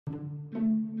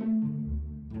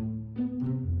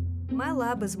My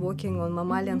lab is working on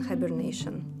mammalian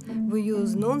hibernation. We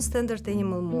use non-standard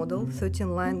animal model,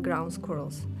 13-line ground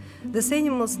squirrels. These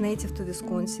animals native to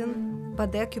Wisconsin,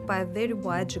 but they occupy a very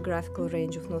wide geographical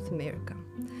range of North America.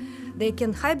 They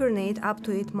can hibernate up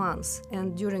to 8 months,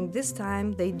 and during this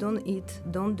time they don't eat,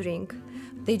 don't drink,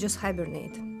 they just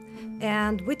hibernate.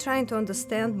 And we're trying to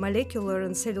understand molecular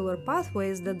and cellular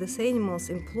pathways that these animals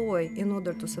employ in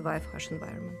order to survive harsh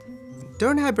environment.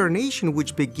 During hibernation,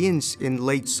 which begins in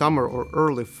late summer or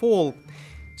early fall,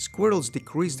 squirrels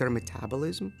decrease their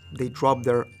metabolism, they drop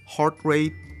their heart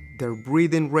rate, their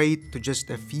breathing rate to just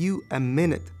a few a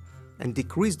minute, and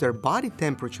decrease their body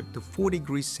temperature to 4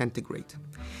 degrees centigrade.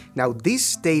 Now, this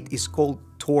state is called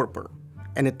torpor,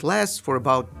 and it lasts for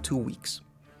about 2 weeks.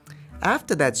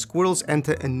 After that, squirrels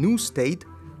enter a new state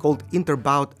called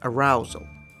interbout arousal,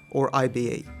 or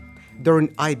IBA. During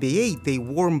IBA, they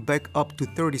warm back up to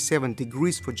 37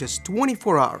 degrees for just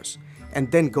 24 hours,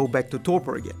 and then go back to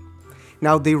torpor again.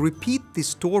 Now, they repeat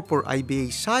this torpor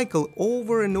IBA cycle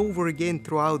over and over again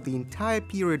throughout the entire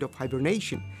period of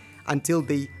hibernation, until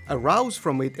they arouse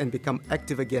from it and become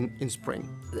active again in spring.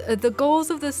 The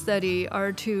goals of this study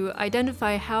are to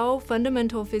identify how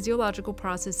fundamental physiological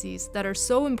processes that are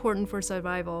so important for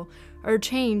survival are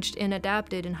changed and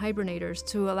adapted in hibernators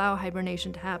to allow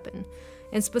hibernation to happen.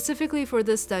 And specifically for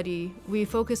this study, we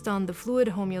focused on the fluid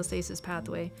homeostasis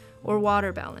pathway, or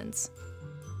water balance.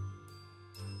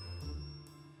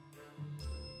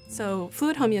 So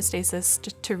fluid homeostasis,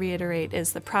 just to reiterate,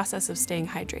 is the process of staying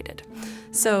hydrated.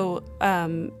 So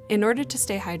in order to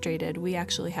stay hydrated, we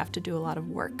actually have to do a lot of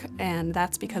work, and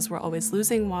that's because we're always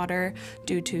losing water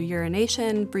due to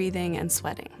urination, breathing, and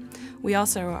sweating. We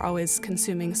also are always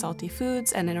consuming salty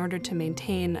foods, and in order to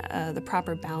maintain the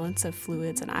proper balance of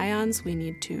fluids and ions, we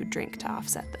need to drink to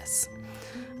offset this.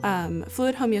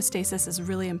 Fluid homeostasis is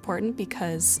really important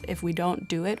because if we don't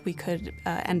do it, we could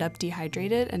end up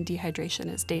dehydrated, and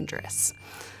dehydration is dangerous.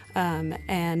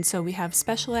 And so we have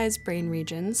specialized brain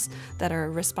regions that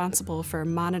are responsible for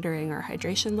monitoring our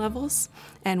hydration levels,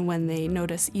 and when they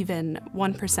notice even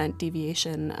 1%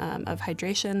 deviation of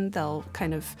hydration, they'll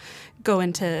kind of go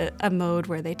into a mode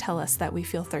where they tell us that we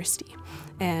feel thirsty.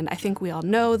 And I think we all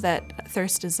know that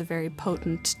thirst is a very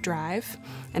potent drive,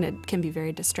 and it can be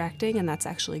very distracting, and that's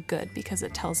actually good because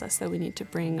it tells us that we need to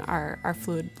bring our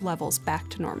fluid levels back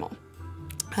to normal.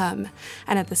 And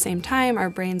at the same time, our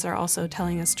brains are also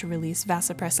telling us to release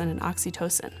vasopressin and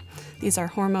oxytocin. These are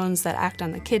hormones that act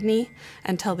on the kidney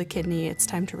and tell the kidney it's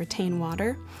time to retain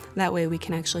water. That way we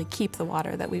can actually keep the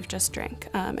water that we've just drank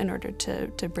in order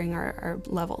to bring our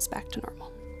levels back to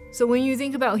normal. So when you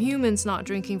think about humans not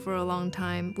drinking for a long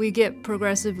time, we get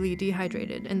progressively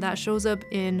dehydrated, and that shows up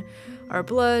in our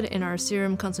blood and our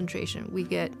serum concentration. We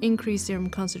get increased serum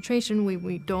concentration when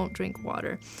we don't drink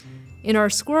water. In our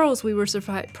squirrels, we were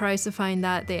surprised to find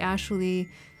that they actually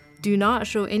do not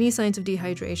show any signs of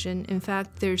dehydration. In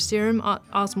fact, their serum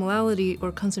osmolality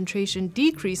or concentration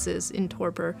decreases in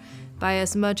torpor by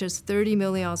as much as 30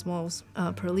 milliosmoles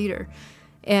per liter.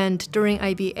 And during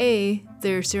IBA,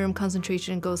 their serum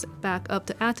concentration goes back up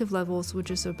to active levels, which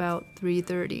is about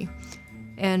 330.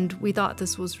 And we thought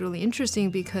this was really interesting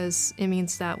because it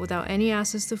means that without any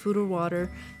access to food or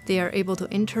water, they are able to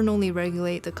internally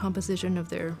regulate the composition of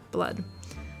their blood.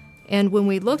 And when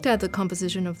we looked at the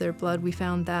composition of their blood, we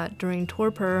found that during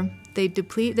torpor, they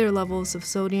deplete their levels of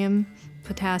sodium,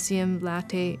 potassium,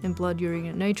 lactate, and blood urea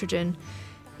and nitrogen.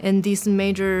 And these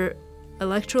major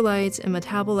electrolytes and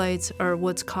metabolites are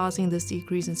what's causing this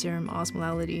decrease in serum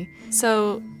osmolality.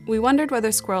 So we wondered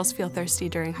whether squirrels feel thirsty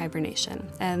during hibernation.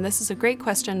 And this is a great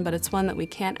question, but it's one that we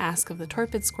can't ask of the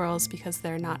torpid squirrels because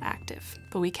they're not active.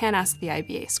 But we can ask the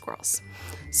IBA squirrels.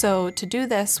 So to do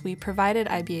this, we provided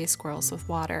IBA squirrels with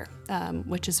water,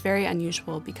 which is very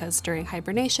unusual because during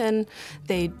hibernation,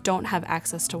 they don't have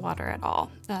access to water at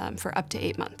all for up to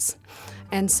 8 months.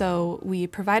 And so we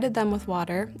provided them with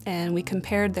water, and we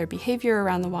compared their behavior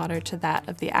around the water to that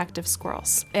of the active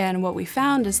squirrels. And what we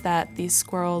found is that these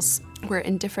squirrels were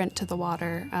indifferent to the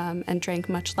water and drank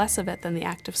much less of it than the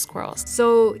active squirrels.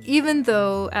 So even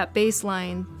though at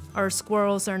baseline our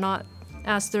squirrels are not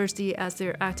as thirsty as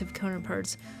their active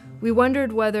counterparts, we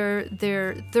wondered whether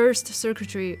their thirst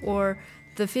circuitry or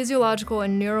the physiological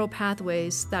and neural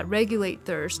pathways that regulate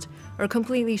thirst are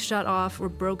completely shut off or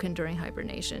broken during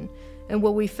hibernation. And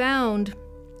what we found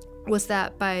was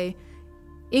that by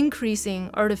increasing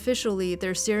artificially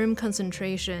their serum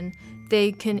concentration,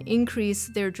 they can increase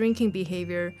their drinking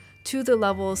behavior to the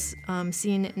levels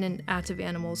seen in active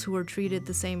animals who were treated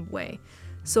the same way.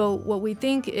 So what we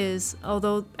think is,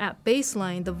 although at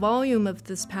baseline the volume of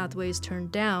this pathway is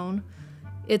turned down,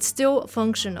 it's still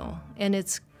functional and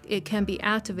it's it can be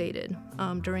activated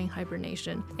during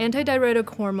hibernation. Antidiuretic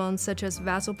hormones such as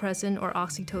vasopressin or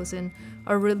oxytocin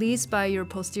are released by your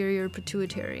posterior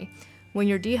pituitary. When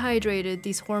you're dehydrated,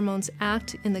 these hormones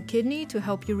act in the kidney to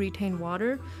help you retain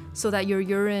water so that your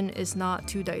urine is not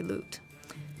too dilute.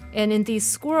 And in these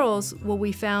squirrels, what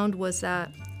we found was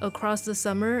that across the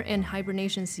summer and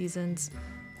hibernation seasons,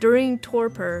 during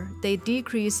torpor, they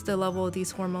decreased the level of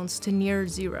these hormones to near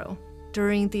zero.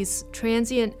 During these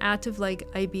transient active like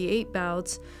IB8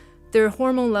 bouts, their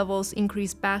hormone levels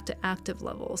increase back to active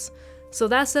levels. So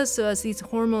that says to us these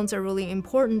hormones are really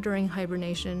important during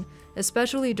hibernation,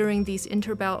 especially during these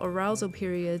interbout arousal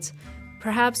periods,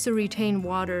 perhaps to retain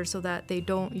water so that they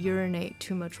don't urinate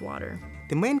too much water.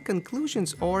 The main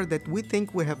conclusions are that we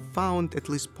think we have found at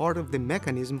least part of the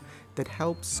mechanism that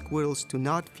helps squirrels to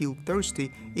not feel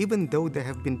thirsty even though they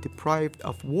have been deprived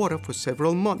of water for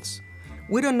several months.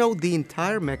 We don't know the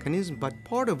entire mechanism, but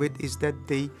part of it is that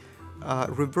they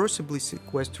reversibly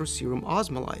sequester serum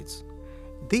osmolytes.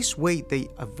 This way they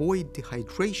avoid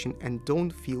dehydration and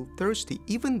don't feel thirsty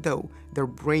even though their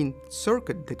brain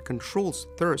circuit that controls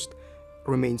thirst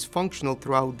remains functional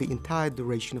throughout the entire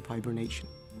duration of hibernation.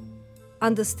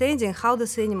 Understanding how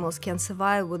these animals can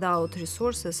survive without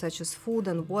resources such as food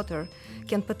and water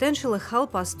can potentially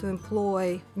help us to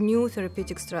employ new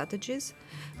therapeutic strategies,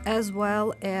 as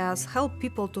well as help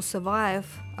people to survive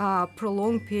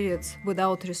prolonged periods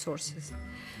without resources.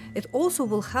 It also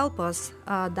will help us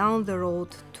down the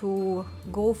road to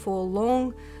go for a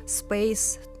long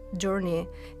space journey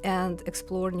and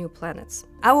explore new planets.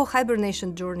 Our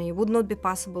hibernation journey would not be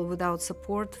possible without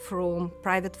support from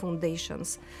private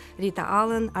foundations, Rita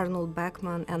Allen, Arnold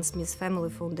Beckman, and Smith Family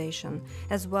Foundation,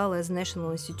 as well as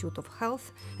National Institute of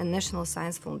Health and National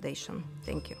Science Foundation.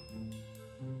 Thank you.